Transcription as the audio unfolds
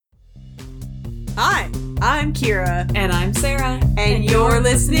Hi, I'm Kira. And I'm Sarah. And you're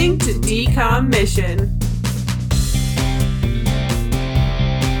listening to Decom Mission.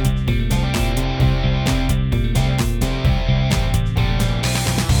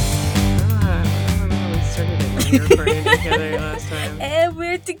 We started it recording together last time. And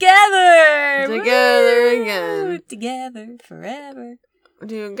we're together! Together Woo! again. Together forever.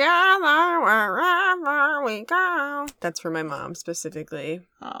 Together wherever we go. That's for my mom specifically.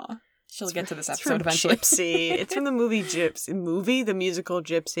 Aw. She'll get to this It's episode from eventually. Gypsy. It's from the movie Gypsy. The musical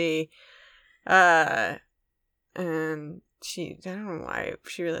Gypsy. And I don't know why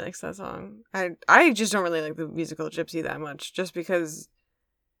she really likes that song. I just don't really like the musical Gypsy that much, just because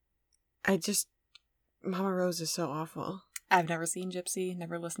Mama Rose is so awful. I've never seen Gypsy,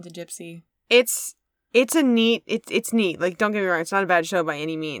 never listened to Gypsy. It's neat. Like, don't get me wrong, it's not a bad show by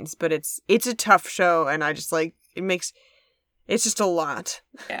any means, but it's a tough show, and I just like it's just a lot.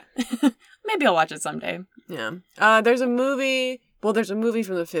 Yeah. Maybe I'll watch it someday. Yeah. There's a movie from the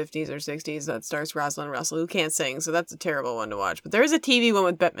 50s or 60s that stars Rosalind Russell, who can't sing, so that's a terrible one to watch. But there is a TV one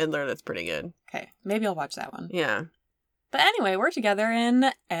with Bette Midler that's pretty good. Okay, maybe I'll watch that one. Yeah. But anyway, we're together in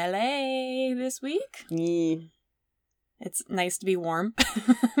LA this week. Yeah. It's nice to be warm.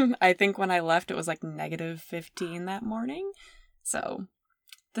 I think when I left, it was like -15 that morning. So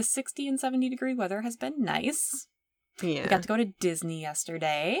the 60 and 70 degree weather has been nice. Yeah. We got to go to Disney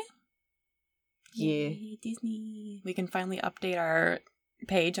yesterday. Yeah. Yay, Disney. We can finally update our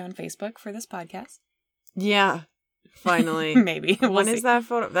page on Facebook for this podcast. Yeah. Finally. Maybe. When is that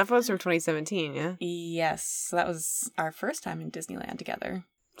photo? That photo's from 2017, yeah? Yes. So that was our first time in Disneyland together.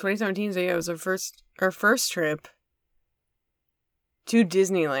 2017, so yeah, it was our first trip to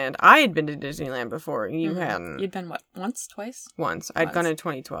Disneyland. I had been to Disneyland before. You hadn't. You'd been, what, once? Twice? Once. I'd gone in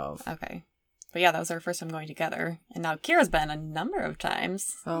 2012. Okay. But yeah, that was our first time going together. And now Kira's been a number of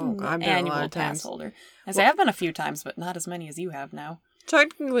times. Oh, I've been a lot of times. Pass holder. I've been a few times, but not as many as you have now.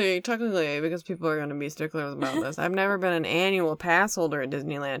 Technically, because people are going to be sticklers about this, I've never been an annual pass holder at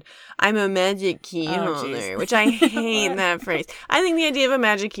Disneyland. I'm a magic key holder, which I hate that phrase. I think the idea of a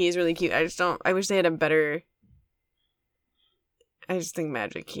magic key is really cute. I wish they had a better... I just think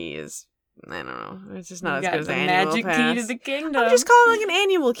magic key is... I don't know. It's just not as good as an annual magic pass. key to the kingdom. I would just call it like an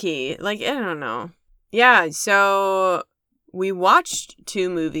annual key. Like, I don't know. Yeah, so we watched 2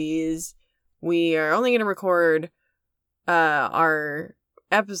 movies. We are only going to record our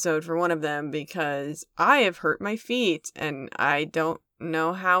episode for one of them because I have hurt my feet and I don't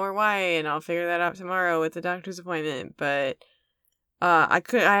know how or why, and I'll figure that out tomorrow with the doctor's appointment. But I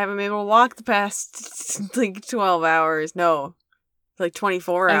haven't been able to walk the past like 12 hours. No. Like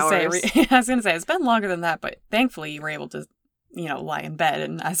 24 hours. I was going to say, it's been longer than that, but thankfully you were able to, lie in bed.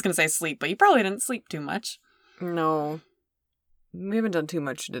 And I was going to say sleep, but you probably didn't sleep too much. No. We haven't done too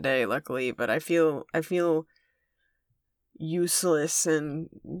much today, luckily, but I feel useless and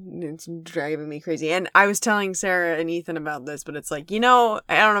it's driving me crazy. And I was telling Sarah and Ethan about this, but it's like, I don't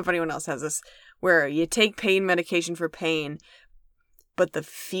know if anyone else has this, where you take pain medication for pain, but the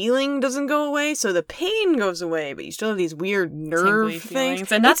feeling doesn't go away, so the pain goes away, but you still have these weird nerve things.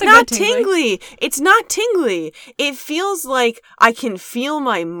 And it's not tingly. It's not tingly. It feels like I can feel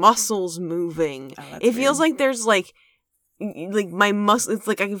my muscles moving. Oh, it feels like there's like my muscle. It's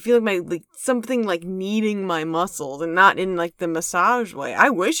like I can feel like something like kneading my muscles, and not in like the massage way. I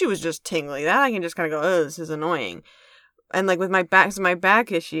wish it was just tingly. That I can just kind of go, oh, this is annoying. And like with my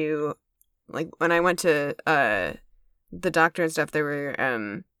back issue, like when I went to the doctor and stuff, there were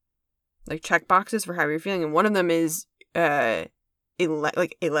like check boxes for how you're feeling, and one of them is like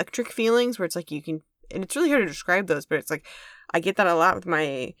electric feelings, where it's like you can, and it's really hard to describe those, but it's like I get that a lot with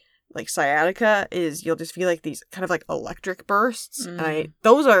my like sciatica, is you'll just feel like these kind of like electric bursts, and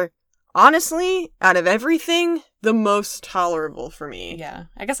those are honestly, out of everything, the most tolerable for me. Yeah,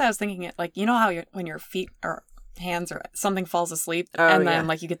 I guess I was thinking it like, how when your feet or hands or something falls asleep, and then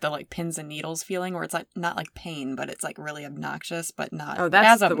like you get the like pins and needles feeling, where it's like not like pain, but it's like really obnoxious, but not that's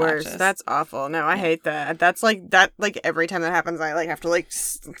as the obnoxious. worst. That's awful. No, I hate that. That's like that. Like every time that happens, I like have to like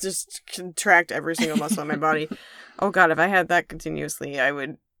just contract every single muscle in my body. Oh God, if I had that continuously, I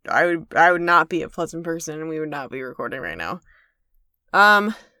would not be a pleasant person, and we would not be recording right now.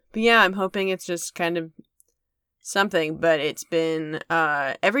 But yeah, I'm hoping it's just kind of something. But it's been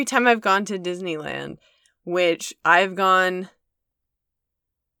every time I've gone to Disneyland, which I've gone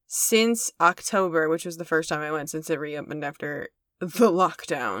since October, which was the first time I went since it reopened after the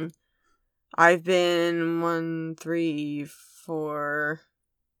lockdown. I've been 1, 3, 4,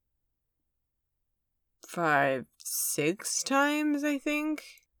 5, 6 times, I think.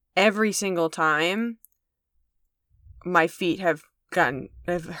 Every single time, my feet have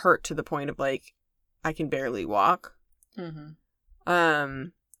hurt to the point of like I can barely walk. Mm-hmm.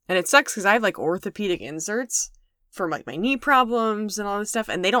 And it sucks because I have like orthopedic inserts for like my knee problems and all this stuff,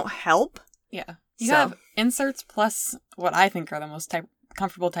 and they don't help. Yeah. You So- have inserts plus what I think are the most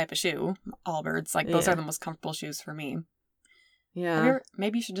comfortable type of shoe, Allbirds. Like, those Yeah. are the most comfortable shoes for me. Yeah.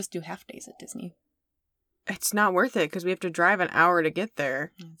 Maybe you should just do half days at Disney. It's not worth it because we have to drive an hour to get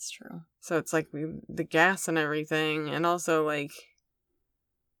there. That's true. So it's like the gas and everything, and also like,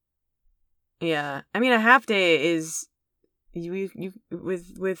 yeah. I mean, a half day is you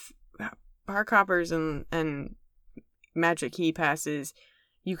with park hoppers and Magic Key passes,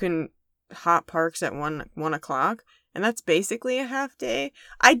 you can hop parks at 1 o'clock, and that's basically a half day.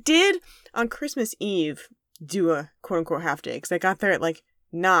 I did on Christmas Eve do a quote unquote half day because I got there at like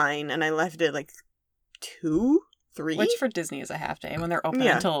 9 and I left at like 2, 3. Which for Disney is a half day when they're open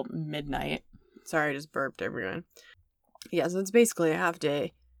Yeah. until midnight. Sorry, I just burped everyone. Yeah, so it's basically a half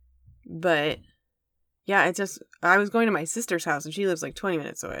day. But yeah, it's just I was going to my sister's house and she lives like 20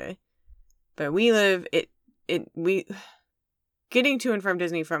 minutes away. But we live we getting to and from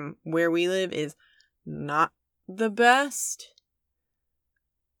Disney from where we live is not the best.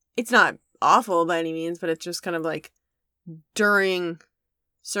 It's not awful by any means, but it's just kind of like during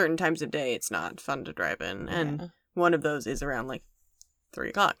certain times of day it's not fun to drive in. And Yeah. one of those is around like 3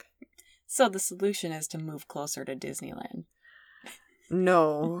 o'clock. So the solution is to move closer to Disneyland.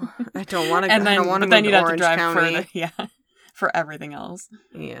 No, I don't want to. And I then, don't want to but then move you'd to have to Orange drive County. further. Yeah. For everything else.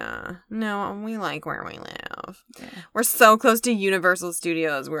 Yeah, no, we like where we live. Yeah. We're so close to Universal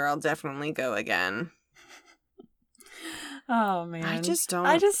Studios, where I'll definitely go again. Oh man. I just don't.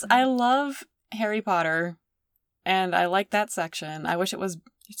 I love Harry Potter and I like that section. I wish it was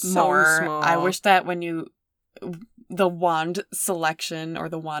It's so more. small. I wish that the wand selection or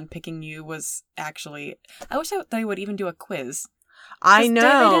the wand picking you was actually I wish that they would even do a quiz. I 'Cause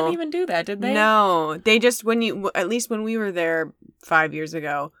know. They didn't even do that, did they? No, they just at least when we were there 5 years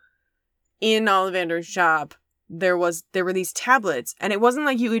ago, in Ollivander's shop, there were these tablets, and it wasn't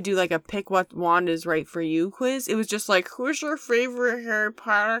like you could do like a pick what wand is right for you quiz. It was just like, who's your favorite Harry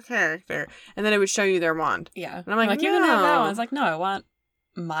Potter character, and then it would show you their wand. Yeah. And I'm like, you can have that no. one. It's like, no, I want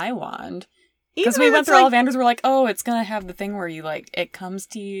my wand. Even Because we if went it's through like, Ollivanders, we're like, oh, it's going to have the thing where you, like, it comes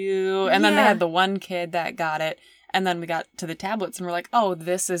to you. And then they Yeah. had the one kid that got it. And then we got to the tablets and we're like, oh,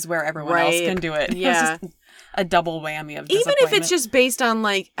 this is where everyone else Right. can do it. Yeah. It was just a double whammy of even if disappointment. it's just based on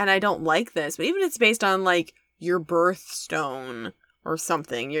like, and I don't like this, but even if it's based on like your birthstone or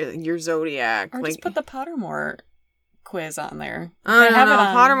something, your zodiac, Or like, just put the Pottermore quiz on there. I They don't have know. it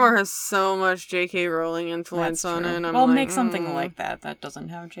on- Pottermore has so much J.K. Rowling influence That's on true. it. I'm Well, like, make something like that doesn't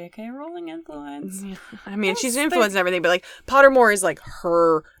have J.K. Rowling influence. I mean, she's Yes, influenced everything, but like Pottermore is like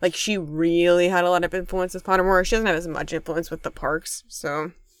her, like she really had a lot of influence with Pottermore. She doesn't have as much influence with the parks,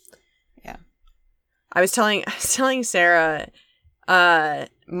 so Yeah. I was telling Sarah,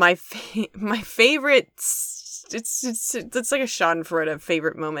 my favorite. It's like a Schadenfreude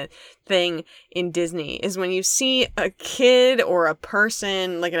favorite moment thing in Disney is when you see a kid or a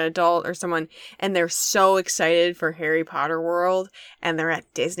person, like an adult or someone, and they're so excited for Harry Potter World, and they're at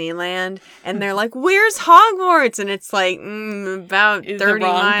Disneyland, and they're like, "Where's Hogwarts?" And it's like about Is the 30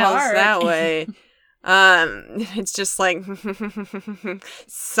 wrong miles part. that way. It's just like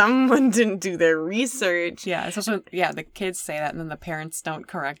someone didn't do their research. Yeah, especially, the kids say that and then the parents don't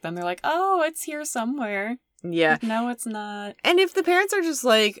correct them. They're like, oh, it's here somewhere. Yeah. No, it's not. And if the parents are just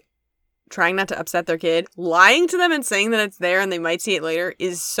like trying not to upset their kid, lying to them and saying that it's there and they might see it later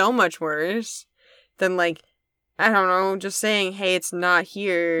is so much worse than like, I don't know, just saying, hey, it's not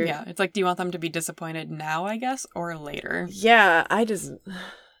here. Yeah, it's like, do you want them to be disappointed now, I guess, or later? Yeah,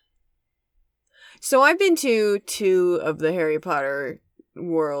 So I've been to 2 of the Harry Potter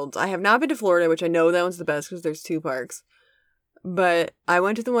worlds. I have not been to Florida, which I know that one's the best because there's 2 parks. But I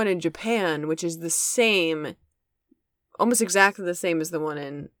went to the one in Japan, which is the same, almost exactly the same as the one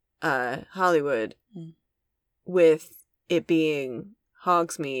in Hollywood, with it being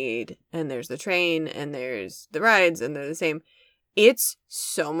Hogsmeade, and there's the train, and there's the rides, and they're the same. It's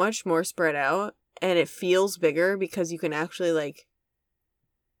so much more spread out, and it feels bigger because you can actually, like,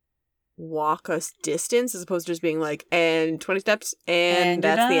 walk a distance as opposed to just being like, and 20 steps, and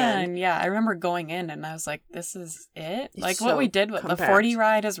you're that's the done. end. Yeah, I remember going in and I was like, this is it? It's Like, so what we did with the compact. 40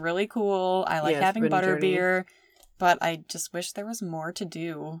 ride is really cool. I like Yes, having Forbidden Journey. butterbeer, but I just wish there was more to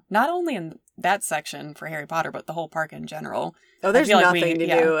do. Not only in that section for Harry Potter, but the whole park in general. Oh, there's feel like nothing we-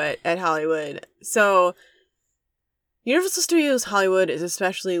 to do at Hollywood. So, Universal Studios Hollywood is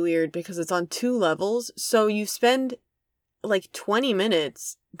especially weird because it's on 2 levels. So you spend like 20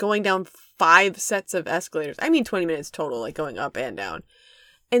 minutes going down 5 sets of escalators. I mean 20 minutes total, like going up and down.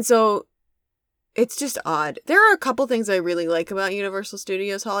 And so it's just odd. There are a couple things I really like about Universal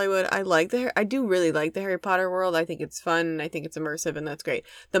Studios Hollywood. I do really like the Harry Potter world. I think it's fun. I think it's immersive, and that's great.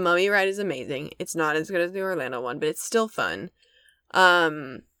 The Mummy ride is amazing. It's not as good as the Orlando one, but it's still fun.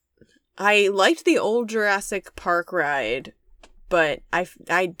 I liked the old Jurassic Park ride, but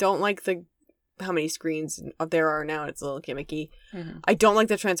I don't like how many screens there are now. It's a little gimmicky. Mm-hmm. I don't like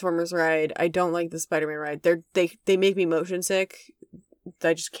the Transformers ride. I don't like the Spider-Man ride. They make me motion sick.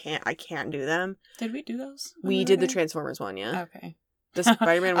 I just can't. I can't do them. Did we do those? We did the Transformers one, yeah. Okay. The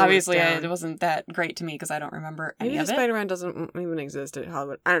Spider-Man one obviously it wasn't that great to me because I don't remember any Maybe of the it. Spider-Man doesn't even exist at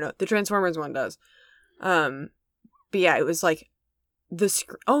Hollywood. I don't know. The Transformers one does. But yeah, it was like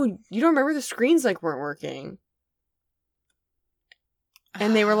oh, you don't remember the screens like weren't working.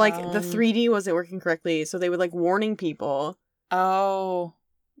 And they were like the 3D wasn't working correctly, so they were like warning people. Oh,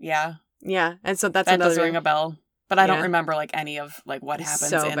 yeah. Yeah, and so that does ring a bell. But I don't remember like any of like what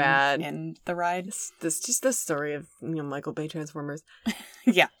happens in the ride. This just the story of Michael Bay Transformers.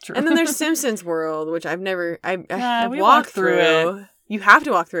 Yeah, true. And then there's Simpsons World, which I've walked through it. You have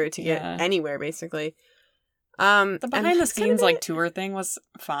to walk through it to get anywhere, basically. The behind the scenes like tour thing was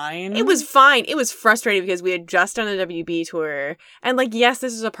fine. It was fine. It was frustrating because we had just done a WB tour, and like yes,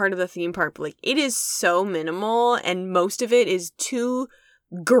 this is a part of the theme park, but like it is so minimal, and most of it is two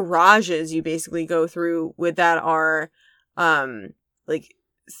garages you basically go through with that are like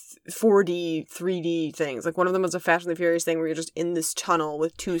 4D 3D things. Like one of them was a Fast and the Furious thing where you're just in this tunnel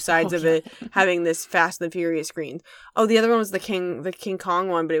with two sides of it having this Fast and the Furious screen. Oh, the other one was the King Kong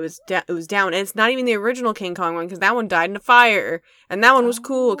one, but it was down, and it's not even the original King Kong one because that one died in a fire, and that one was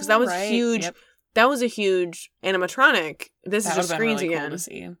cool because that was huge. Yep. That was a huge animatronic. This is just screens really again. Cool to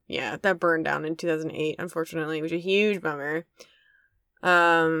see. Yeah, that burned down in 2008, unfortunately, which is a huge bummer.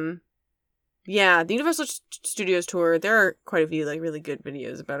 Yeah, the Universal Studios tour, there are quite a few like really good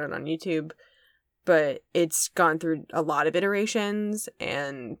videos about it on YouTube, but it's gone through a lot of iterations,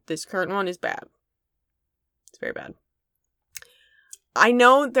 and this current one is bad. It's very bad. I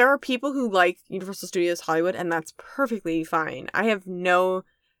know there are people who like Universal Studios Hollywood, and that's perfectly fine.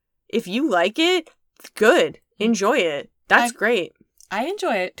 If you like it, good. Enjoy it. That's great. I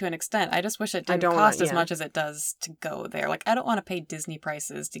enjoy it to an extent. I just wish it didn't cost as much as it does to go there. Like, I don't want to pay Disney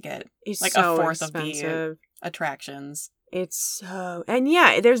prices to get like a fourth of the attractions. It's so... And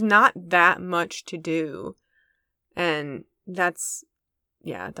yeah, there's not that much to do. And that's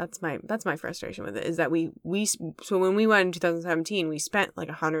my frustration with it, is that so when we went in 2017, we spent like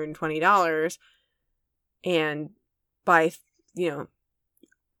 $120, and by,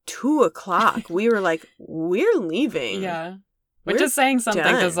 2:00, we were like, we're leaving. Yeah. Which is saying something,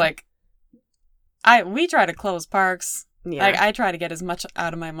 because, like, we try to close parks. Yeah. Like, I try to get as much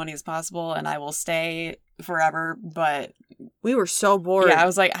out of my money as possible, and I will stay forever, but... We were so bored. Yeah, I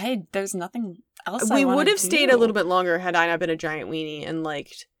was like, there's nothing else We would have stayed a little bit longer had I not been a giant weenie and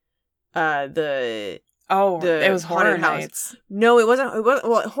liked it was Horror Nights. No, it wasn't.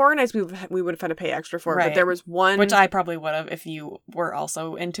 Well, Horror Nights we would have had to pay extra for, right. But there was one... Which I probably would have, if you were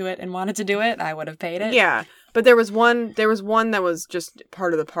also into it and wanted to do it, I would have paid it. Yeah. But there was one that was just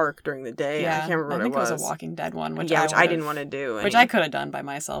part of the park during the day. Yeah, I can't remember what it was. It was a Walking Dead one, which I didn't want to do. Which I could have done by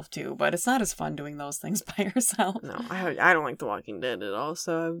myself too, but it's not as fun doing those things by yourself. No, I don't like The Walking Dead at all.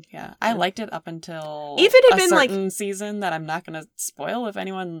 So yeah, I liked it up until if it had been certain season that I'm not going to spoil if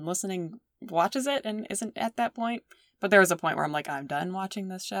anyone listening watches it and isn't at that point. But there was a point where I'm like, I'm done watching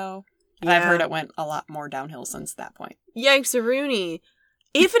this show. And I've heard it went a lot more downhill since that point. Yikes, Rooney.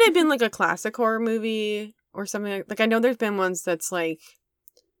 If it had been like a classic horror movie or something like I know there's been ones that's like,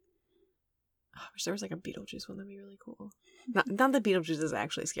 I wish there was like a Beetlejuice one. That'd be really cool. Not that Beetlejuice is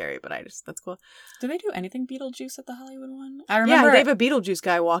actually scary, but that's cool. Do they do anything Beetlejuice at the Hollywood one? I remember they have a Beetlejuice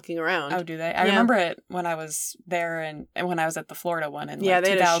guy walking around. Oh, do they? I remember it when I was there and when I was at the Florida one in they had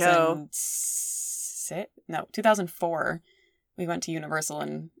a show. 2004. We went to Universal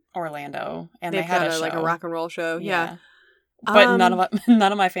in Orlando, and they had a show. Like a rock and roll show. Yeah. But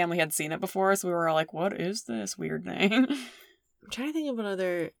none of my family had seen it before, so we were all like, "What is this weird thing?" I'm trying to think of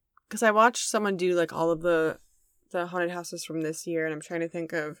another, because I watched someone do like all of the haunted houses from this year, and I'm trying to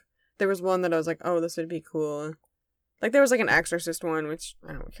think of, there was one that I was like, "Oh, this would be cool." Like there was like an Exorcist one, which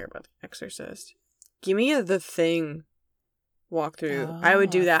I don't care about the Exorcist. Give me The Thing walkthrough. Oh, I would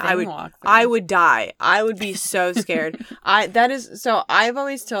do that. I would die. I would be so scared. I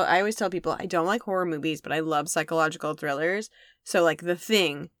always tell people I don't like horror movies, but I love psychological thrillers. So like The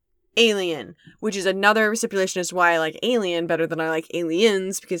Thing, Alien, which is another stipulation as to why I like Alien better than I like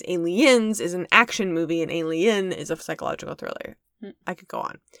Aliens, because Aliens is an action movie and Alien is a psychological thriller. I could go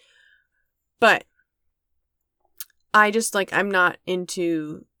on. But I just like, I'm not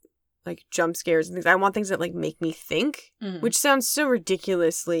into like jump scares and things. I want things that like make me think, which sounds so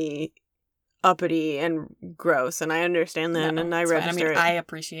ridiculously uppity and gross, and I understand that, and I register it. I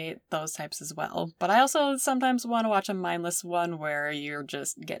appreciate those types as well, but I also sometimes want to watch a mindless one where you're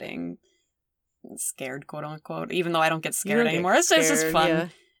just getting scared, quote unquote, even though I don't get scared anymore. It's just fun. Yeah.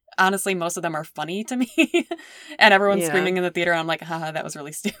 Honestly, most of them are funny to me, and everyone's screaming in the theater, and I'm like, haha, that was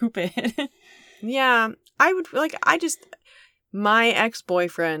really stupid. Yeah, I would, like, my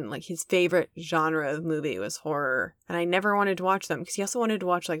ex-boyfriend, like, his favorite genre of movie was horror, and I never wanted to watch them, because he also wanted to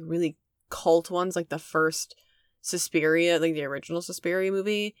watch, like, really cult ones, like the first Suspiria, like the original Suspiria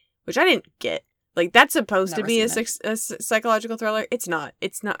movie, which I didn't get. Like, that's supposed to be a psychological thriller. It's not.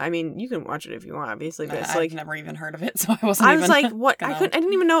 I mean, you can watch it if you want, obviously, but it's I've never even heard of it, so I was like, what? I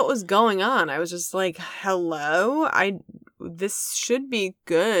didn't even know what was going on. I was just like, hello? This should be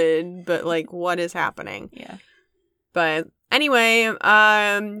good, but, like, what is happening? Yeah. But anyway,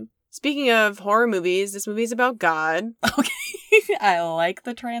 speaking of horror movies, this movie's about God. Okay. I like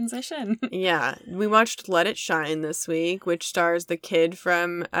the transition. Yeah. We watched Let It Shine this week, which stars the kid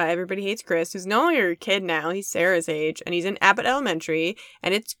from Everybody Hates Chris, who's no longer a kid now. He's Sarah's age, and he's in Abbott Elementary,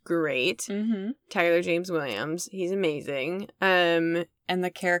 and it's great. Mm-hmm. Tyler James Williams. He's amazing. And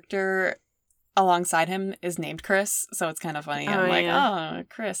the character alongside him is named Chris, so it's kind of funny. I'm like, oh,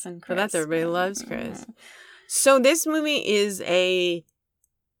 Chris and Chris. So that's Everybody Loves Chris. So this movie is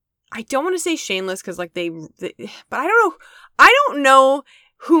I don't want to say shameless because like but I don't know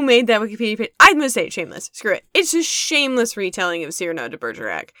who made that Wikipedia page. I'm going to say it's shameless. Screw it. It's a shameless retelling of Cyrano de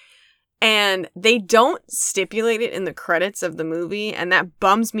Bergerac. And they don't stipulate it in the credits of the movie, and that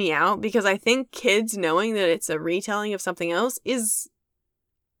bums me out because I think kids knowing that it's a retelling of something else is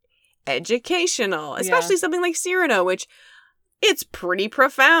educational, especially something like Cyrano, which it's pretty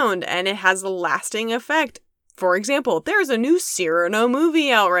profound and it has a lasting effect. For example, there's a new Cyrano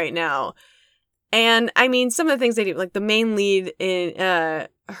movie out right now. And, I mean, some of the things they do, like the main lead in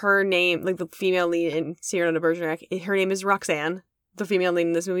her name, like the female lead in Cyrano de Bergerac, her name is Roxanne. The female lead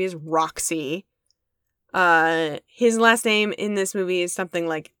in this movie is Roxy. His last name in this movie is something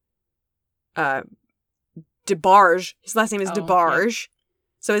like DeBarge. His last name is DeBarge. Yeah.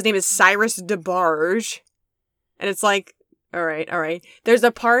 So his name is Cyrus DeBarge. And it's like, all right. There's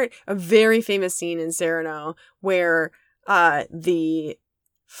a very famous scene in Cyrano where the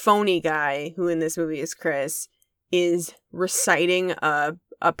phony guy, who in this movie is Chris, is reciting a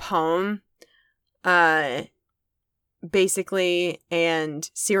poem, basically, and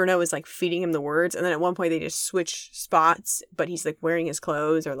Cyrano is like feeding him the words, and then at one point they just switch spots, but he's like wearing his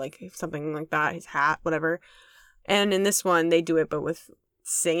clothes or like something like that, his hat, whatever. And in this one, they do it, but with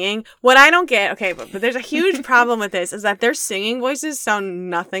singing. What I don't get, okay, but there's a huge problem with this, is that their singing voices sound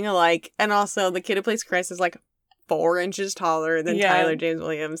nothing alike, and also the kid who plays Chris is like 4 inches taller than Tyler James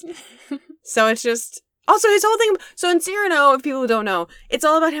Williams. So it's just... Also, his whole thing... So in Cyrano, if people don't know, it's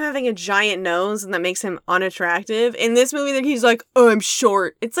all about him having a giant nose, and that makes him unattractive. In this movie, he's like, oh, I'm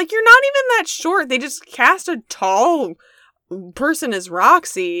short. It's like, you're not even that short. They just cast a tall person as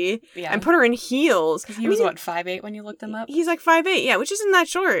Roxy and put her in heels. Because he was, 5'8" when you looked him up? He's like 5'8", yeah, which isn't that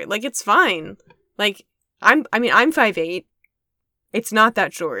short. Like, it's fine. Like, I'm 5'8". It's not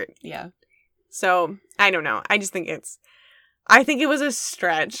that short. Yeah. So, I don't know. I just think I think it was a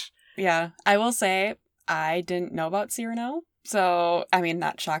stretch. Yeah. I will say, I didn't know about Cyrano. So, I mean,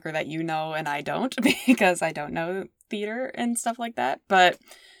 not shocker that you know and I don't, because I don't know theater and stuff like that. But...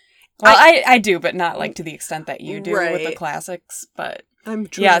 Well, I do, but not like to the extent that you do with the classics. But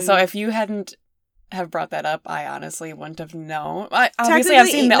so if you hadn't have brought that up, I honestly wouldn't have known. Obviously, I've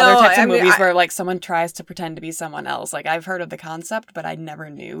seen the other types of movies where like someone tries to pretend to be someone else. Like I've heard of the concept, but I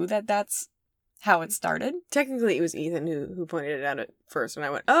never knew that that's how it started. Technically, it was Ethan who pointed it out at first, and I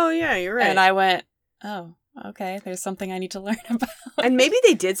went, "Oh yeah, you're right." And I went, "Oh, okay. There's something I need to learn about." And maybe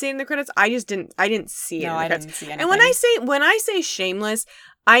they did say it in the credits. I didn't see it. No, I didn't see anything. And when I say shameless,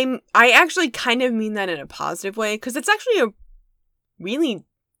 I actually kind of mean that in a positive way, because it's actually a really,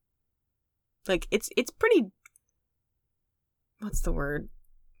 like, it's pretty, what's the word?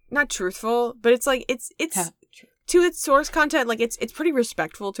 Not truthful, but it's like, it's to its source content, like, it's pretty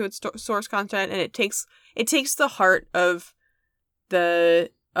respectful to its source content, and it takes the heart of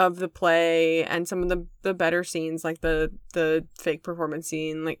the play and some of the better scenes, like the fake performance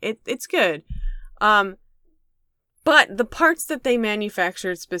scene, like, it's good. But the parts that they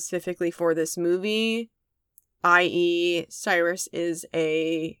manufactured specifically for this movie, i.e. Cyrus is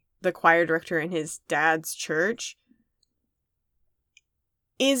the choir director in his dad's church,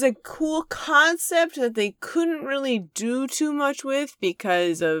 is a cool concept that they couldn't really do too much with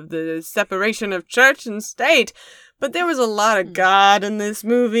because of the separation of church and state. But there was a lot of God in this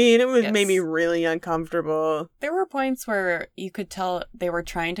movie, and it made me really uncomfortable. There were points where you could tell they were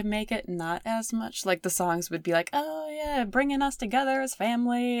trying to make it not as much. Like, the songs would be like, oh, yeah, bringing us together as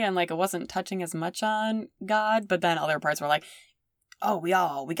family. And, like, it wasn't touching as much on God. But then other parts were like, oh, we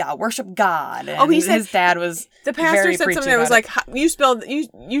gotta worship God. And he said, his dad was the pastor very said preachy something that was about like,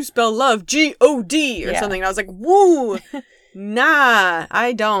 you spell love G-O-D or something. And I was like, woo, nah,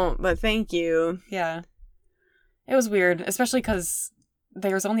 I don't, but thank you. Yeah. It was weird, especially because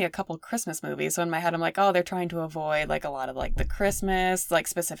there was only a couple Christmas movies. So in my head, I'm like, oh, they're trying to avoid like a lot of like the Christmas, like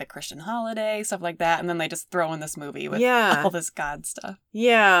specific Christian holiday, stuff like that. And then they just throw in this movie with all this God stuff.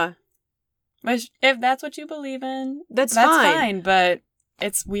 Yeah. Which, if that's what you believe in, that's fine. But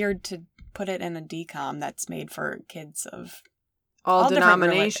it's weird to put it in a DCOM that's made for kids of all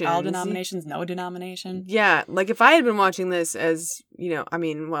denominations. All denominations, no denomination. Yeah. Like if I had been watching this as, in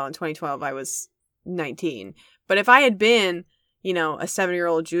 2012, I was 19. But if I had been, a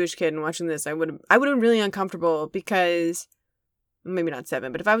 7-year-old Jewish kid and watching this, I would have been really uncomfortable because, maybe not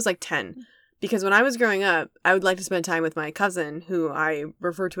 7, but if I was like 10, because when I was growing up, I would like to spend time with my cousin, who I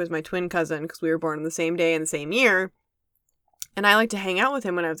refer to as my twin cousin because we were born on the same day and the same year. And I liked to hang out with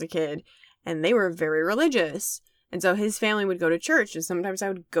him when I was a kid, and they were very religious. And so his family would go to church, and sometimes I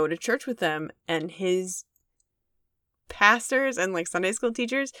would go to church with them, and his pastors and like Sunday school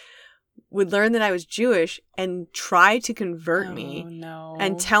teachers would learn that I was Jewish and try to convert me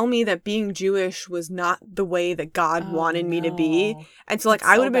and tell me that being Jewish was not the way that God wanted me to be. And so like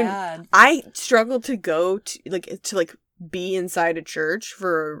I would have been, I struggled to go to be inside a church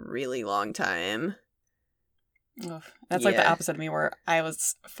for a really long time. Oof. That's like the opposite of me, where I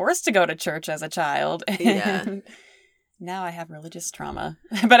was forced to go to church as a child. And now I have religious trauma.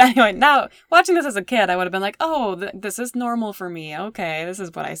 But anyway, now watching this as a kid, I would have been like, oh, this is normal for me. Okay, this is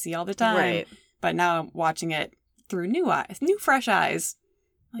what I see all the time. Right. But now watching it through new fresh eyes.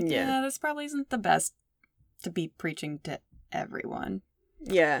 Like, this probably isn't the best to be preaching to everyone.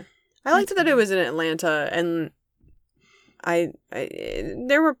 Yeah. I liked that it was in Atlanta, and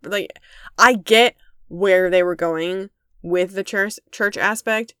there were, like, I get where they were going with the church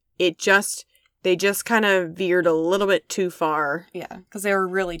aspect. They just kind of veered a little bit too far. Yeah, because they were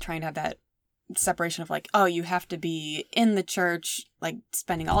really trying to have that separation of like, oh, you have to be in the church, like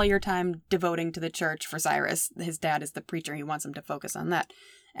spending all your time devoting to the church. For Cyrus, his dad is the preacher. He wants him to focus on that.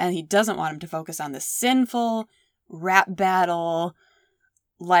 And he doesn't want him to focus on the sinful rap battle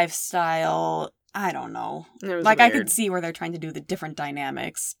lifestyle. I don't know. Like, weird. I could see where they're trying to do the different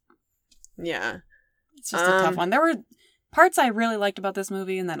dynamics. Yeah. It's just a tough one. There were parts I really liked about this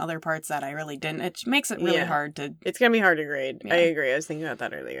movie, and then other parts that I really didn't. It makes it really hard to... It's going to be hard to grade. Yeah. I agree. I was thinking about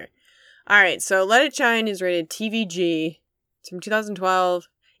that earlier. All right, so Let It Shine is rated TVG. It's from 2012.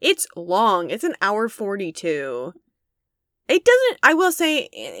 It's long. It's an hour 42. It doesn't... I will say,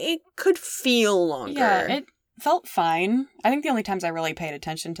 it could feel longer. Yeah, it felt fine. I think the only times I really paid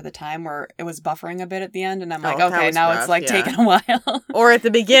attention to the time where it was buffering a bit at the end, and I'm like, okay, now rough, it's like taking a while. Or at the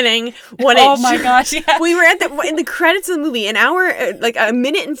beginning when my gosh, yeah. We were in the credits of the movie, an hour, like a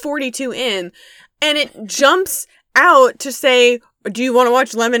minute and 42 in, and it jumps out to say, do you want to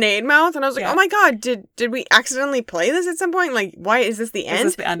watch Lemonade Mouth? And I was like, oh my god, did we accidentally play this at some point? Like, why is this the end? Is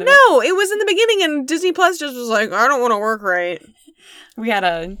this the end of No, it was in the beginning, and Disney Plus just was like, I don't want to work right. We had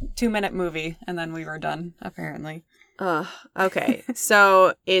a 2-minute movie, and then we were done, apparently. Okay.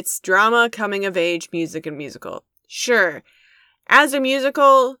 So, it's drama, coming of age, music, and musical. Sure. As a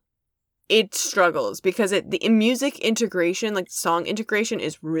musical, it struggles, because the music integration, like song integration,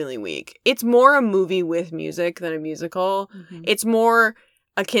 is really weak. It's more a movie with music than a musical. Mm-hmm. It's more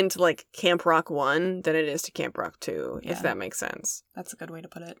akin to, like, Camp Rock 1 than it is to Camp Rock 2, if that makes sense. That's a good way to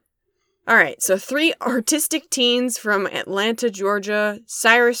put it. All right, so 3 artistic teens from Atlanta, Georgia,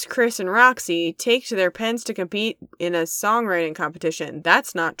 Cyrus, Chris, and Roxy, take to their pens to compete in a songwriting competition.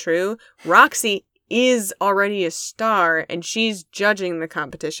 That's not true. Roxy is already a star, and she's judging the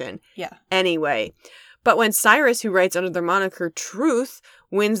competition. Yeah. Anyway, but when Cyrus, who writes under the moniker Truth,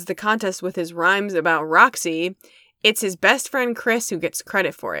 wins the contest with his rhymes about Roxy, it's his best friend Chris who gets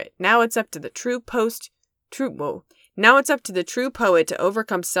credit for it. Now it's up to the true poet to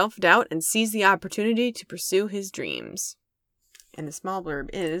overcome self-doubt and seize the opportunity to pursue his dreams. And the small blurb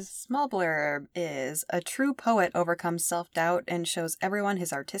is... a true poet overcomes self-doubt and shows everyone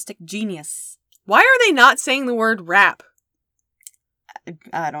his artistic genius. Why are they not saying the word rap?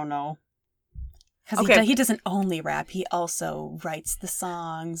 I don't know. Because Okay. he doesn't only rap, he also writes the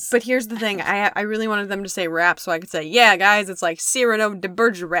songs. But here's the thing. I really wanted them to say rap so I could say, yeah, guys, it's like Cyrano de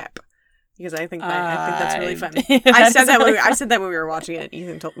Bergerac. Because I think that's really funny. I said that when we were watching it.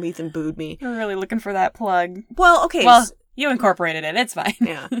 Ethan booed me. We're really looking for that plug. Well, okay. Well, you incorporated it. It's fine.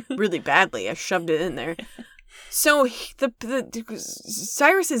 Yeah, really badly. I shoved it in there. So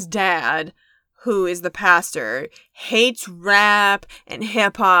Cyrus's dad, who is the pastor, hates rap and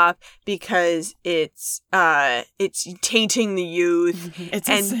hip hop because it's tainting the youth. It's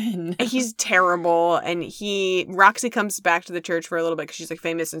a sin. He's terrible. And Roxy comes back to the church for a little bit because she's like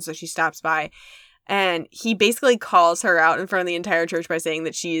famous, and so she stops by. And he basically calls her out in front of the entire church by saying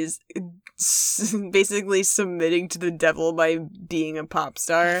that she is basically submitting to the devil by being a pop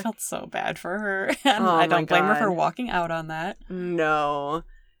star. I felt so bad for her. I don't blame her for walking out on that. No.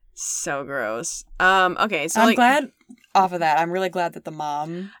 So gross. Okay, so I'm glad off of that. I'm really glad that the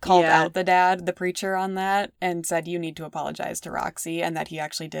mom called out the dad, the preacher, on that and said, you need to apologize to Roxy, and that he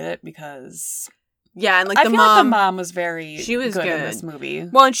actually did it because... Yeah, and I feel like the mom was good in this movie.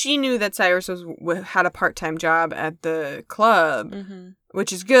 Well, and she knew that Cyrus had a part-time job at the club,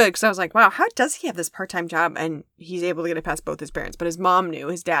 which is good, because I was like, wow, how does he have this part-time job and he's able to get it past both his parents? But his mom knew.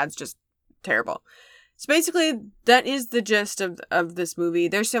 His dad's just terrible. So basically, that is the gist of this movie.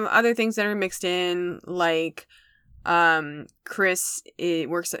 There's some other things that are mixed in, like Chris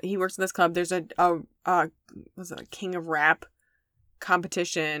works at this club. There's a King of Rap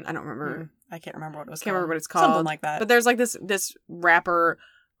competition. I don't remember. I can't remember what it was. Can't remember what it's called. Something like that. But there's like this rapper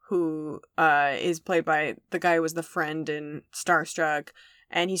who is played by the guy who was the friend in Starstruck,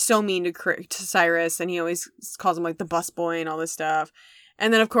 and he's so mean to Cyrus, and he always calls him like the bus boy and all this stuff.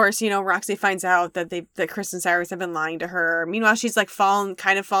 And then of course, Roxy finds out that Chris and Cyrus have been lying to her. Meanwhile, she's like fallen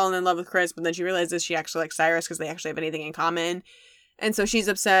in love with Chris, but then she realizes she actually likes Cyrus because they actually have anything in common. And so she's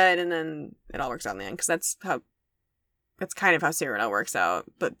upset, and then it all works out in the end, because that's kind of how Cyrano works out.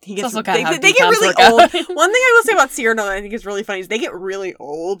 But he gets they get really old. One thing I will say about Cyrano that I think is really funny is they get really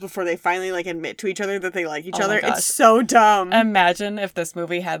old before they finally like admit to each other that they like each other. It's so dumb. Imagine if this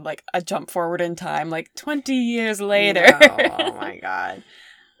movie had like a jump forward in time, like 20 years later. No. Oh my god.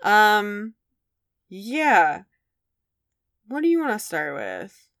 Yeah. What do you want to start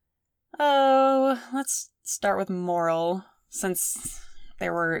with? Oh, let's start with moral, since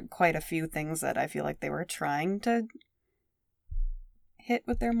there were quite a few things that I feel like they were trying to hit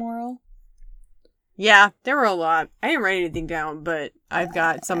with their moral. Yeah, there were a lot. I didn't write anything down, but I've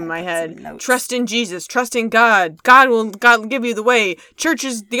got some in my head. Trust in Jesus. Trust in God. God will give you the way. Church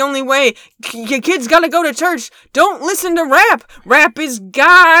is the only way. Your kids gotta go to church. Don't listen to rap. Rap is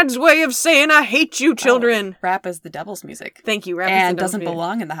God's way of saying I hate you, children. Rap is the devil's music. Thank you. Rap and is the doesn't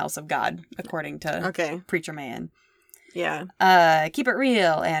belong in the house of God, according to Preacher Man. Yeah. Keep it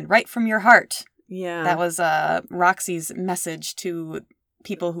real and write from your heart. Yeah. That was Roxy's message to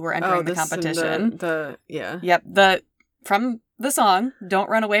people who were entering the competition. Yep. From the song, Don't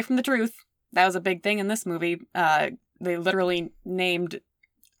Run Away from the Truth. That was a big thing in this movie. They literally named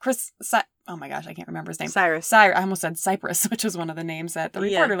Chris... oh my gosh, I can't remember his name. Cyrus. I almost said Cypress, which was one of the names that the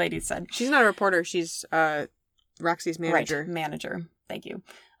reporter lady said. She's not a reporter. She's Roxy's manager. Right, manager. Thank you.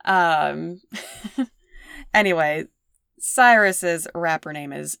 Anyway, Cyrus's rapper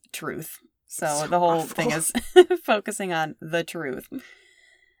name is Truth. So the whole thing is focusing on the truth.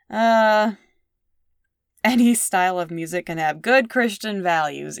 Any style of music can have good Christian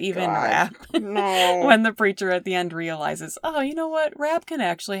values, even rap. No. When the preacher at the end realizes, oh, you know what? Rap can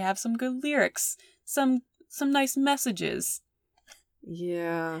actually have some good lyrics, some nice messages.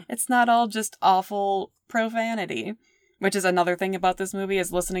 Yeah. It's not all just awful profanity, which is another thing about this movie,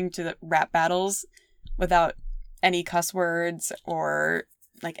 is listening to the rap battles without any cuss words or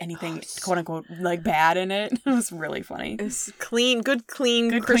like anything quote unquote like bad in it. It was really funny. It's good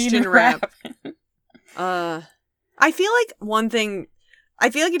Christian rap. I feel like one thing,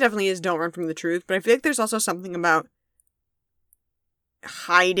 I feel like it definitely is don't run from the truth, but I feel like there's also something about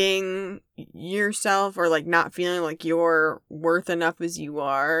hiding yourself or like not feeling like you're worth enough as you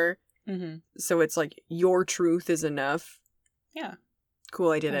are. Mm-hmm. So it's like your truth is enough. Yeah. Cool,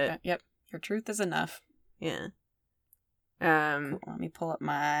 I did it. Yep. Your truth is enough. Yeah. Cool. Let me pull up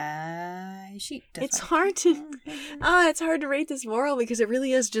my sheet. It's hard to rate this moral because it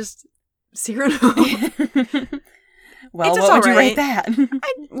really is just Cyrano. Well, what would you rate that?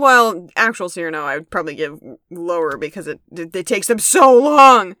 Actual Cyrano, I would probably give lower because it takes them so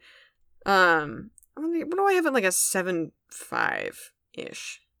long. What do I have it like a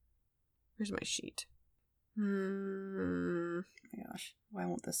 7.5-ish? Where's my sheet? Oh my gosh, why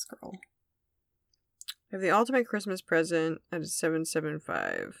won't this scroll? I have The Ultimate Christmas Present at a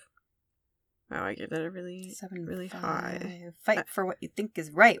 7.75. Wow, I give that a really, really high. Fight for what you think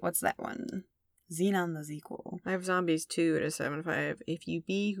is right. What's that one? Xenon the sequel. I have Zombies 2 at a 7.5. If you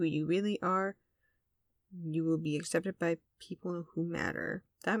be who you really are, you will be accepted by people who matter.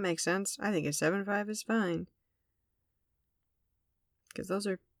 That makes sense. I think a 7.5 is fine. Because those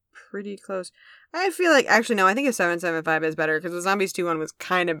are pretty close. I feel like, actually, no, I think a 7.75 is better, because the Zombies 2 one was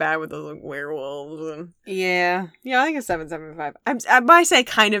kind of bad with those like, werewolves. And... Yeah. Yeah, I think a 7.75. When I say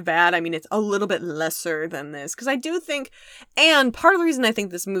kind of bad, I mean it's a little bit lesser than this, because I do think, and part of the reason I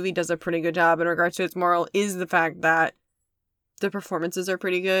think this movie does a pretty good job in regards to its moral is the fact that the performances are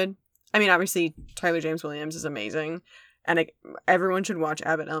pretty good. I mean, obviously, Tyler James Williams is amazing. And everyone should watch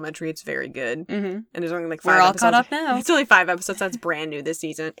Abbott Elementary. It's very good. Mm-hmm. And there's only like 5 We're all episodes. caught up now. It's only 5 episodes. That's brand new this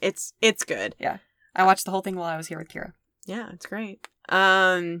season. It's good. Yeah. I watched the whole thing while I was here with Kira. Yeah, it's great.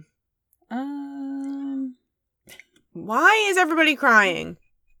 Why is everybody crying?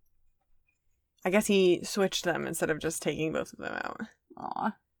 I guess he switched them instead of just taking both of them out.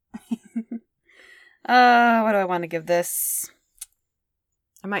 Aw. What do I want to give this?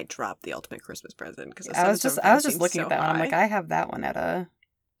 I might drop The Ultimate Christmas Present because I was just looking at that one. I'm like, I have that one at a.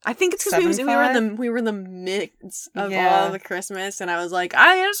 I think it's because we were in the mix of all the Christmas, and I was like,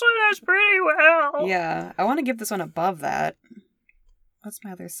 this one does pretty well. Yeah, I want to give this one above that. What's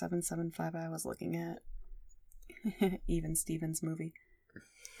my other 7.75 I was looking at? Even Stevens movie.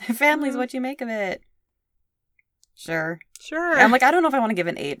 Family's what you make of it. Sure. Yeah, I'm like, I don't know if I want to give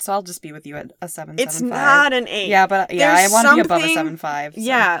an 8, so I'll just be with you at a 7.75. It's not an 8. Yeah, but I want to be above a 7.5. So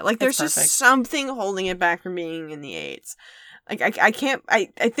yeah, like there's just something holding it back from being in the 8s. Like I can't. I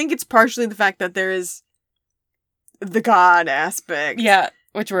think it's partially the fact that there is the God aspect. Yeah,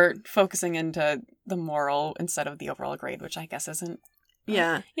 which we're focusing into the moral instead of the overall grade, which I guess isn't.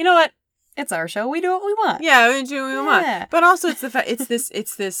 Yeah. You know what? It's our show. We do what we want. Yeah, we do what we want. But also, it's the fact.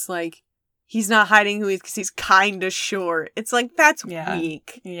 It's this like. He's not hiding who he is because he's kind of short. It's like, that's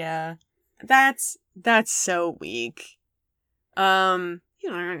weak. Yeah. That's so weak. You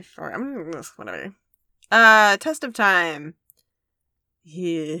know, short. Whatever. Test of Time.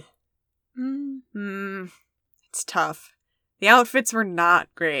 Yeah. It's tough. The outfits were not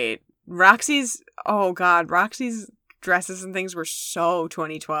great. Roxy's dresses and things were so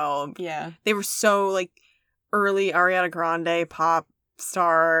 2012. Yeah. They were so, like, early Ariana Grande pop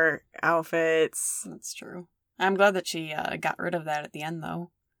star outfits. That's true. I'm glad that she got rid of that at the end, though.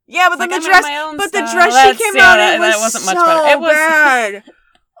 Yeah, but then the dress she came out in wasn't much better. It was bad.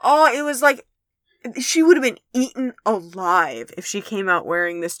 Oh, it was like she would have been eaten alive if she came out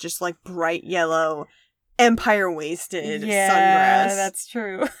wearing this just like bright yellow empire waisted sundress. Yeah, that's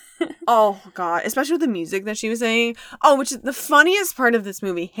true. Oh god, especially with the music that she was saying. Oh, which is the funniest part of this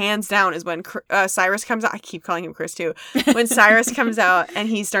movie, hands down, is when Cyrus comes out. I keep calling him Chris too. When Cyrus comes out and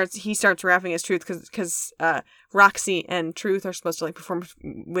he starts rapping his Truth because Roxy and Truth are supposed to like perform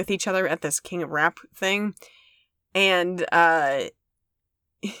with each other at this King of Rap thing, and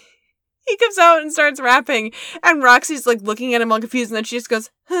he comes out and starts rapping, and Roxy's like looking at him all confused, and then she just goes,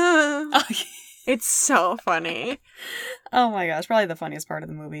 huh. It's so funny. Oh my gosh, probably the funniest part of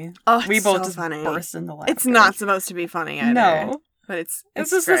the movie. Oh, we both just funny. Burst into laughter. It's not supposed to be funny either. No. But it's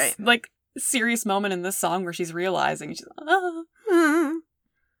just great. This like serious moment in this song where she's realizing she's I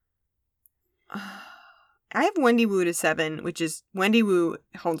have Wendy Wu to 7, which is Wendy Wu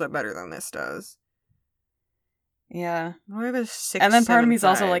holds up better than this does. Yeah. I have a 6. And then part of me is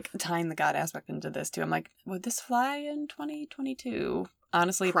also like tying the God aspect into this too. I'm like, would this fly in 2022?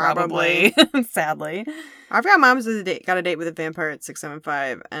 Honestly, probably. Sadly. I've got Mom's Got a Date with a Vampire at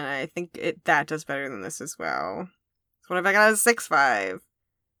 6.75, and I think that does better than this as well. So what if I got a 6.5?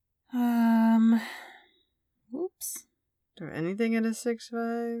 Oops. Do I have anything at a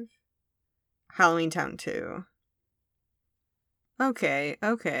 6.5? Halloween Town 2. Okay. Do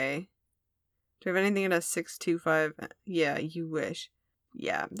I have anything at a 6.25? Yeah, you wish.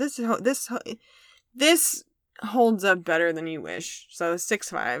 Yeah, this holds up better than you wish. So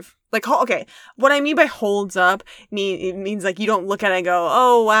 6.5. Like, okay, what I mean by holds up, it means like you don't look at it and go,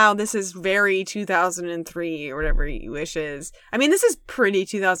 oh wow, this is very 2003 or whatever you wish is. I mean, this is pretty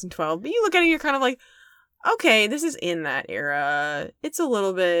 2012, but you look at it, you're kind of like, okay, this is in that era. It's a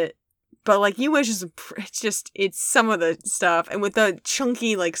little bit, but like you wish is, it's some of the stuff, and with the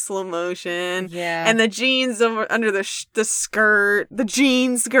chunky like slow motion, yeah, and the jeans under the skirt, the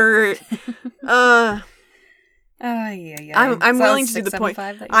jean skirt, yeah. I'm willing to do the point.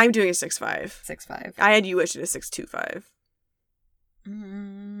 I'm doing a 6.5. 6.5. I had you wish it a 6.25.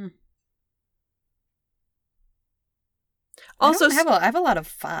 Also, I have a lot of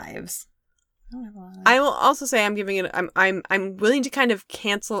 5s. I will also say I'm giving it. I'm willing to kind of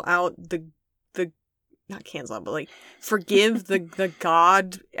cancel out the not cancel out, but like forgive the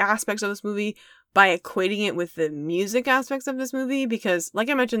God aspects of this movie by equating it with the music aspects of this movie, because like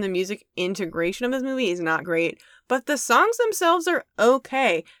I mentioned, the music integration of this movie is not great, but the songs themselves are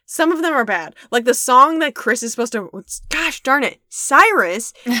okay. Some of them are bad. Like the song that Chris is supposed to, gosh darn it,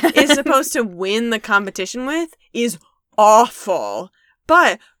 Cyrus is supposed to win the competition with is awful.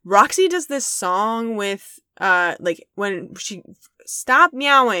 But Roxy does this song with, like when she, stop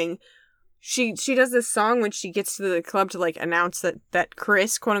meowing. She does this song when she gets to the club to like announce that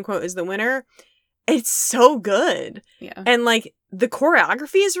Chris, quote unquote, is the winner. It's so good. Yeah. And like the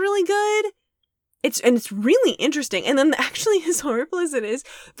choreography is really good. It's really interesting. And then actually, as horrible as it is,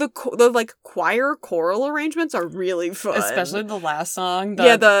 the like choir choral arrangements are really fun. Especially the last song.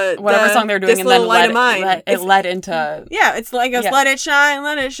 Whatever song they're doing, and then it led into. Yeah, it's like us, let it shine,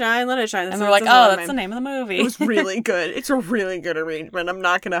 let it shine, let it shine. And they're like, oh, that's the name of the movie. It was really good. It's a really good arrangement. I'm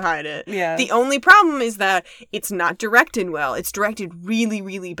not gonna hide it. Yeah. The only problem is that it's not directed well. It's directed really,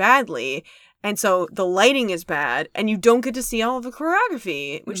 really badly. And so the lighting is bad, and you don't get to see all of the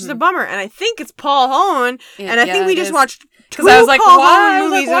choreography, which is a bummer. And I think it's Paul Hohen, and I think we just watched two I was like, Paul why?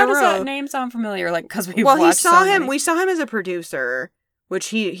 Hohen movies why in a does row. that name sound familiar? Like, because we Well, watched so many. We saw him as a producer, which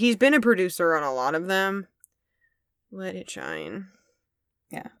he's been a producer on a lot of them. Let it shine.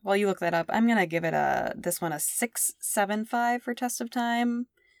 Yeah. While you look that up, I'm gonna give it this one a 6.75 for test of time.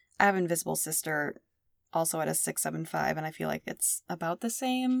 I have Invisible Sister also at a 6.75, and I feel like it's about the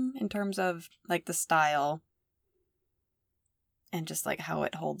same in terms of like the style and just like how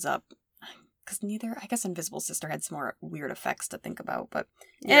it holds up. Because I guess Invisible Sister had some more weird effects to think about, but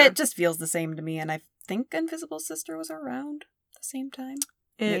it just feels the same to me. And I think Invisible Sister was around the same time.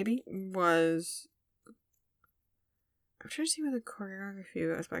 Maybe was. I'm trying to see where the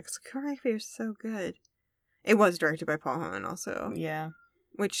choreography was, because the choreography was so good. It was directed by Paul Hohen also. Yeah.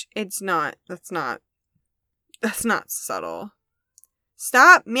 Which it's not. That's not subtle.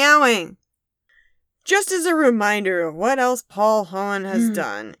 Stop meowing! Just as a reminder of what else Paul Hohen has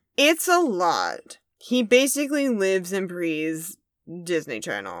done, it's a lot. He basically lives and breathes Disney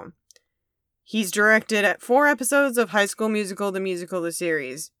Channel. He's directed 4 episodes of High School Musical, the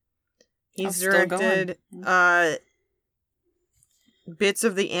series. He's directed bits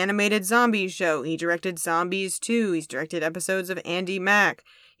of the animated Zombies show. He directed Zombies 2. He's directed episodes of Andy Mack.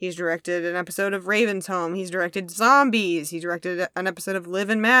 He's directed an episode of Raven's Home. He's directed Zombies. He directed an episode of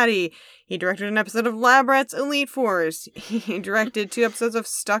Liv and Maddie. He directed an episode of Lab Rats Elite Force. He directed 2 episodes of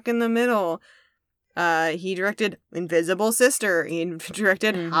Stuck in the Middle. He directed Invisible Sister. He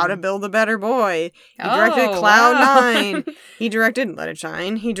directed How to Build a Better Boy. He directed Cloud 9. He directed Let It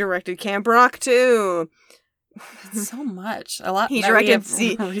Shine. He directed Camp Rock 2. That's so much. A lot. He directed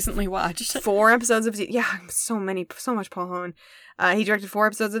recently watched 4 episodes of so much Paul Hohen. He directed 4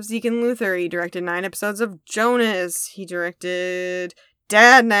 episodes of Zeke and Luther. He directed 9 episodes of Jonas. He directed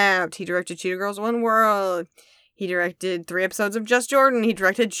Dad Napped. He directed Cheetah Girls One World. He directed 3 episodes of Just Jordan. He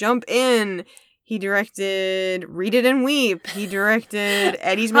directed Jump In. He directed Read It and Weep. He directed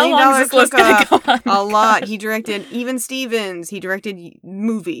Eddie's $1 Million Cook-Off. A lot. He directed Even Stevens. He directed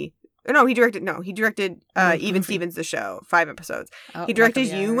Movie. He directed Even Stevens the Show, 5 episodes. He directed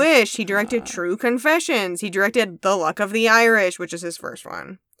You Wish. He directed True Confessions. He directed The Luck of the Irish, which is his first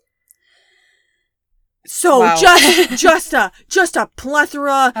one. So wow. just a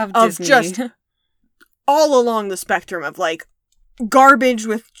plethora of just all along the spectrum of like garbage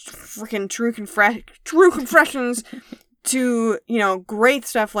with freaking True Confessions to, great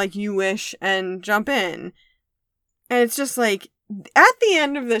stuff like You Wish and Jump In. And it's just like, at the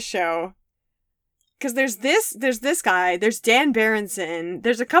end of the show, because there's this guy, there's Dan Berenson,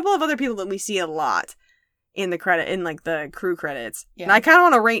 there's a couple of other people that we see a lot in the crew credits. Yeah. And I kind of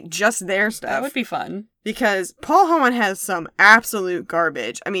want to rate just their stuff. That would be fun. Because Paul Hohen has some absolute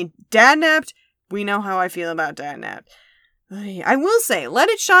garbage. I mean, Dad Napped, we know how I feel about Dad Napped. I will say, Let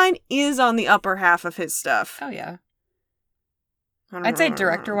It Shine is on the upper half of his stuff. Oh, yeah. I'd say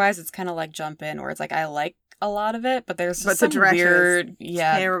director-wise, it's kind of like Jump In, where it's like, I like a lot of it, but there's some weird,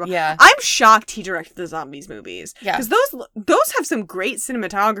 terrible. Yeah. I'm shocked he directed the Zombies movies. Yeah. Because those have some great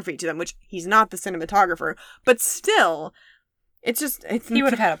cinematography to them, which he's not the cinematographer, but still, he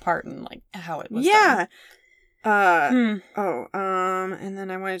would have had a part in like how it was done. Hmm. And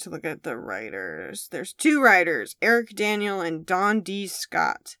then I wanted to look at the writers. There's 2 writers, Eric Daniel and Don D.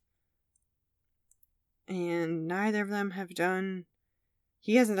 Scott. And neither of them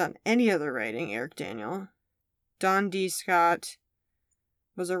he hasn't done any other writing, Eric Daniel. Don D. Scott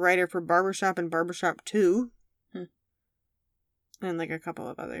was a writer for Barbershop and Barbershop 2. And like a couple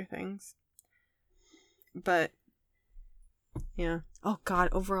of other things. But Yeah. Oh God,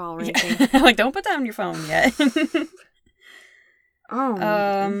 overall ranking. Like, don't put down your phone yet.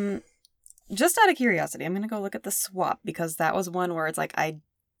 Oh. Just out of curiosity, I'm gonna go look at the swap because that was one where it's like I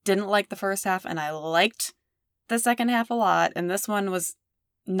didn't like the first half and I liked the second half a lot, and this one was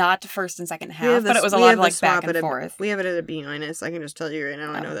not first and second half, but it was a lot of like back and forth. We have it at a B-. I can just tell you right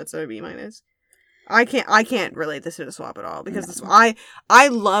now. I know that's at a B-. I can't relate this to the swap at all because I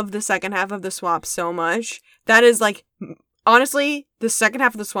love the second half of the swap so much. That is like, honestly, the second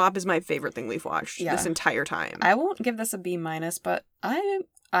half of the swap is my favorite thing we've watched this entire time. I won't give this a B-, but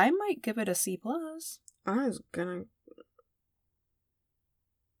I might give it a C+. I don't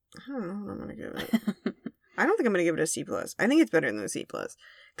know what I'm gonna give it. I don't think I'm gonna give it a C+. I think it's better than a C+. Because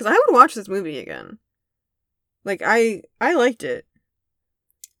I would watch this movie again. Like, I liked it.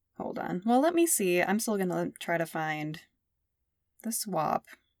 Hold on. Well, let me see. I'm still gonna try to find the swap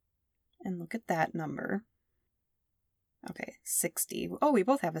and look at that number. Okay, 60. Oh, we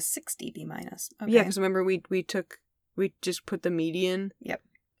both have a 60 B-. Okay. Yeah, because remember we just put the median. Yep.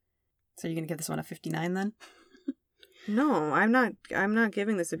 So you're gonna give this one a 59 then? No, I'm not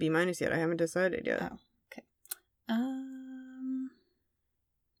giving this a B- yet. I haven't decided yet. Oh, okay.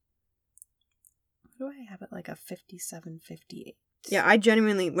 What do I have it like a 57, 58? Yeah, I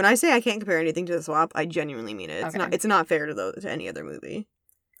genuinely, when I say I can't compare anything to the swap, I genuinely mean it. It's not fair to any other movie.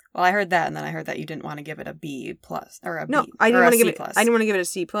 Well, I heard that, and then I heard that you didn't want to give it a B+ or a B. No, I didn't want to give C+. it. I didn't want to give it a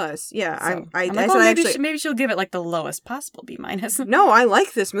C+. Yeah, so, I like, well, maybe she'll give it like the lowest possible B-. No, I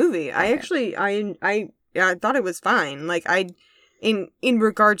like this movie. Okay. I thought it was fine. Like, in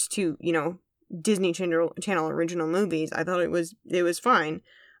regards to, Disney Channel original movies, I thought it was fine.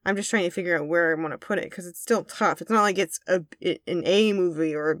 I'm just trying to figure out where I want to put it because it's still tough. It's not like it's an A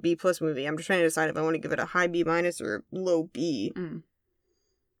movie or a B+ movie. I'm just trying to decide if I want to give it a high B- or a low B. Mm.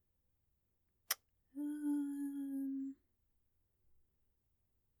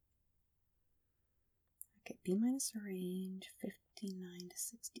 Okay, B- range 59 to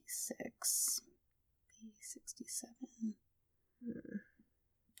 66. B 67.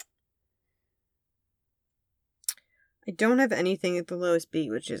 I don't have anything at the lowest B,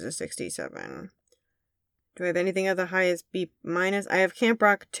 which is a 67. Do I have anything at the highest B-? I have Camp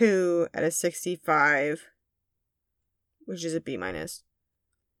Rock 2 at a 65, which is a B-. I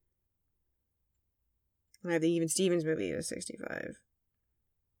have the Even Stevens movie at a 65.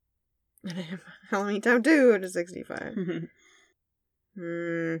 And I have Halloween Town 2 at a 65.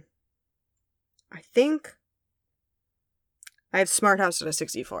 I think I have Smart House at a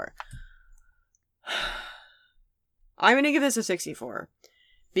 64. I'm going to give this a 64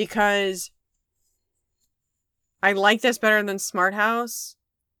 because I like this better than Smart House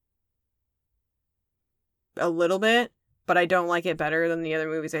a little bit, but I don't like it better than the other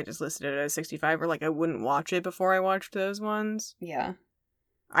movies I just listed at a 65, or like I wouldn't watch it before I watched those ones. Yeah.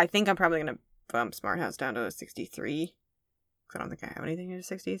 I think I'm probably going to bump Smart House down to a 63 because I don't think I have anything at a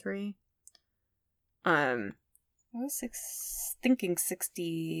 63. I was thinking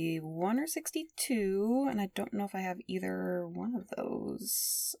 61 or 62, and I don't know if I have either one of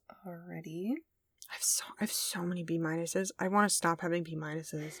those already. I have so many B-. I want to stop having B-.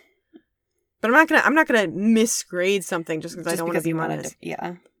 But I'm not gonna misgrade something just because I don't want to be B-.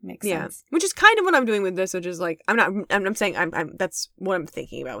 Yeah, makes sense. Which is kind of what I'm doing with this, which is like I'm saying that's what I'm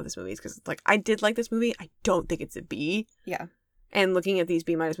thinking about with this movie, because like I did like this movie. I don't think it's a B. Yeah. And looking at these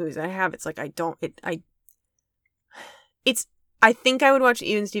B- movies that I have, it's like I think I would watch the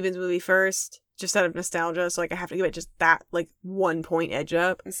Even Stevens movie first, just out of nostalgia, so like I have to give it just that like 1 point edge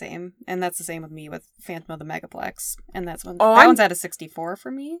up. Same. And that's the same with me with Phantom of the Megaplex. And that one's at a 64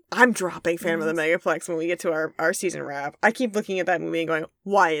 for me. I'm dropping Phantom of the Megaplex when we get to our season wrap. I keep looking at that movie and going,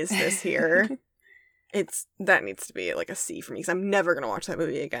 why is this here? That needs to be like a C for me, because I'm never going to watch that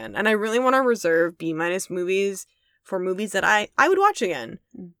movie again. And I really want to reserve B- movies for movies that I would watch again.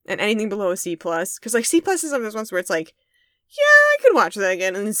 And anything below a C+. Because like C+ is one of those ones where it's like, yeah, I could watch that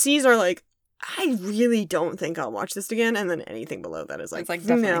again. And C's are like, I really don't think I'll watch this again. And then anything below that is like, it's like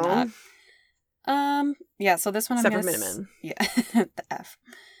definitely no. Not. Yeah, so this one Except for Miniman. Yeah, the F.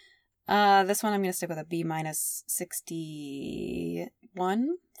 This one I'm going to stick with a B- 61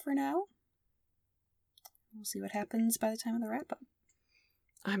 for now. We'll see what happens by the time of the wrap-up.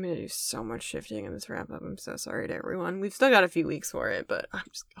 I'm going to do so much shifting in this wrap-up. I'm so sorry to everyone. We've still got a few weeks for it, but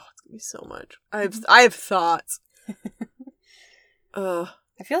it's going to be so much. I have thoughts. I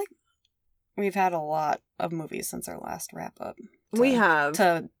feel like we've had a lot of movies since our last wrap-up. We have.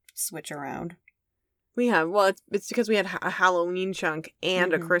 To switch around. We have. Well, it's because we had a Halloween chunk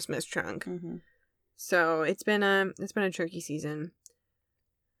and a Christmas chunk. Mm-hmm. So it's been a tricky season.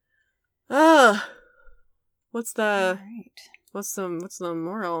 What's the... All right. What's the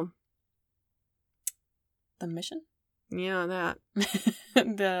moral? The mission? Yeah, that.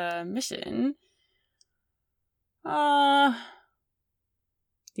 The mission. Decom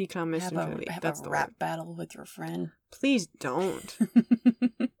mission for the week. Have That's a the rap word. battle with your friend. Please don't.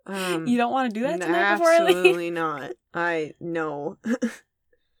 You don't want to do that tonight before I leave? Absolutely not. I know.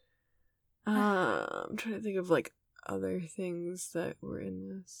 I'm trying to think of like other things that were in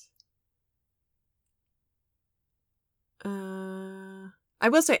this. I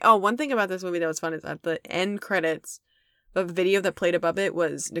will say, one thing about this movie that was fun is at the end credits, the video that played above it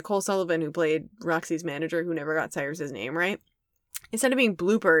was Nicole Sullivan, who played Roxy's manager, who never got Cyrus's name right. Instead of being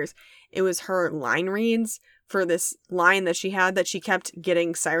bloopers, it was her line reads for this line that she had that she kept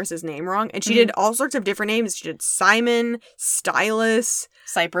getting Cyrus's name wrong. And she did all sorts of different names. She did Simon, Stylus,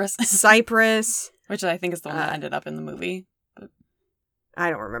 Cypress. Which I think is the one that ended up in the movie. But I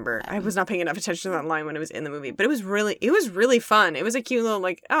don't remember. I was not paying enough attention to that line when it was in the movie. But it was really fun. It was a cute little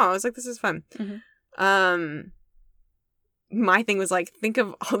I was like, this is fun. Mm-hmm. My thing was like, think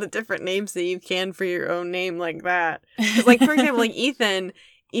of all the different names that you can for your own name like that. Because like, for example, like Ethan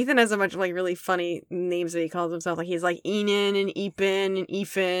has a bunch of like really funny names that he calls himself. Like he's like Enan and Eepin and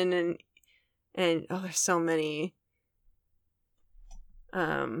Ethan and there's so many.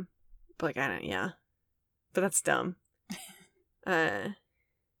 But like I don't, yeah. But that's dumb. Wow,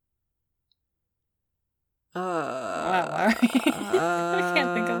 I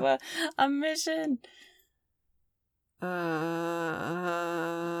can't think of a mission.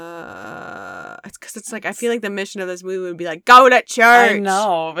 It's because it's like I feel like the mission of this movie would be like go to church. I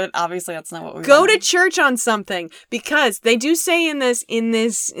know, but obviously that's not what we go want. to church on something, because they do say in this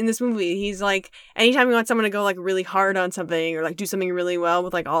movie, he's like anytime you want someone to go like really hard on something or like do something really well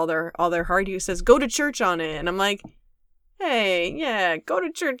with like all their heart, he says go to church on it, and I'm like, hey, yeah, go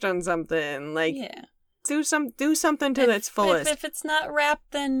to church on something, like yeah. Do something to its fullest. If it's not rap,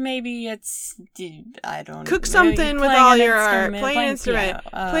 then maybe it's I don't cook something with all your art. Play an instrument.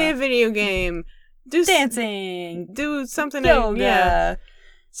 Play a video game. Do dancing. Do something. Yoga. Yeah.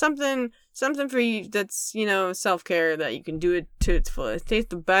 Something for you that's self-care that you can do it to its fullest.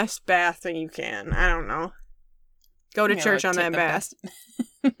 Take the best bath that you can. I don't know. Go to church on that bath.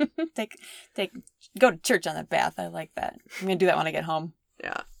 Go to church on that bath. I like that. I'm gonna do that when I get home.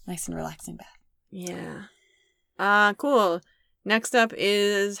 Yeah. Nice and relaxing bath. Yeah. Cool. Next up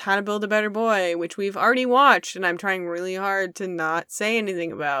is How to Build a Better Boy, which we've already watched, and I'm trying really hard to not say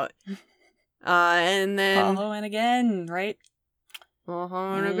anything about. And then Follow and again, right?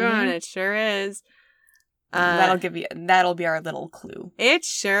 Again, it sure is. That'll be our little clue. It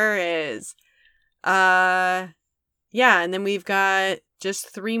sure is. Yeah, and then we've got just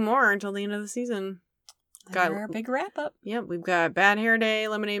 3 more until the end of the season. Got our big wrap up. Yep, we've got Bad Hair Day,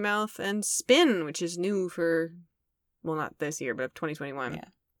 Lemonade Mouth, and Spin, which is new for, well, not this year, but 2021. Yeah,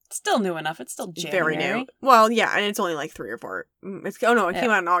 still new enough. It's still January. Very new. Well, yeah, and it's only like 3 or 4. It came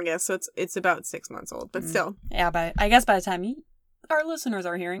out in August, so it's about 6 months old, but still. Yeah, but I guess by the time our listeners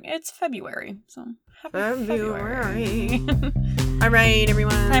are hearing, it's February. So happy February. All right,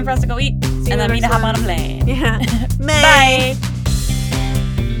 everyone. Time for us to go eat, and then me to hop on a plane. Yeah. Bye.